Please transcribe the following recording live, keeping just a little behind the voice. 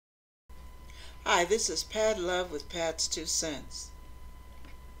Hi, this is Pat Love with Pat's 2 Cents.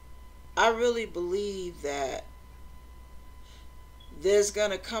 I really believe that there's going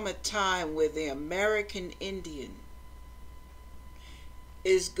to come a time where the American Indian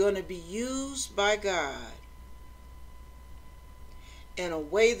is going to be used by God in a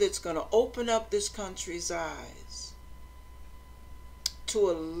way that's going to open up this country's eyes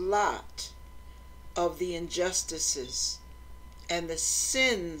to a lot of the injustices and the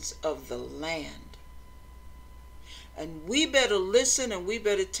sins of the land. And we better listen and we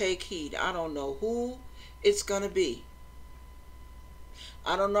better take heed. I don't know who it's going to be.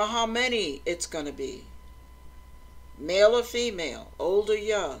 I don't know how many it's going to be. Male or female, old or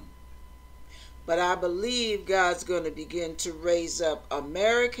young. But I believe God's going to begin to raise up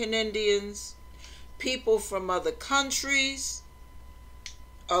American Indians, people from other countries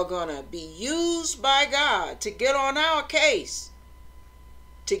are going to be used by God to get on our case,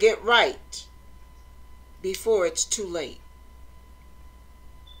 to get right before it's too late.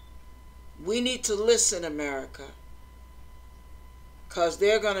 We need to listen, America, because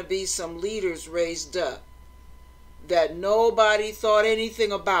there are going to be some leaders raised up that nobody thought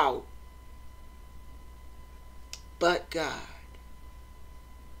anything about but God.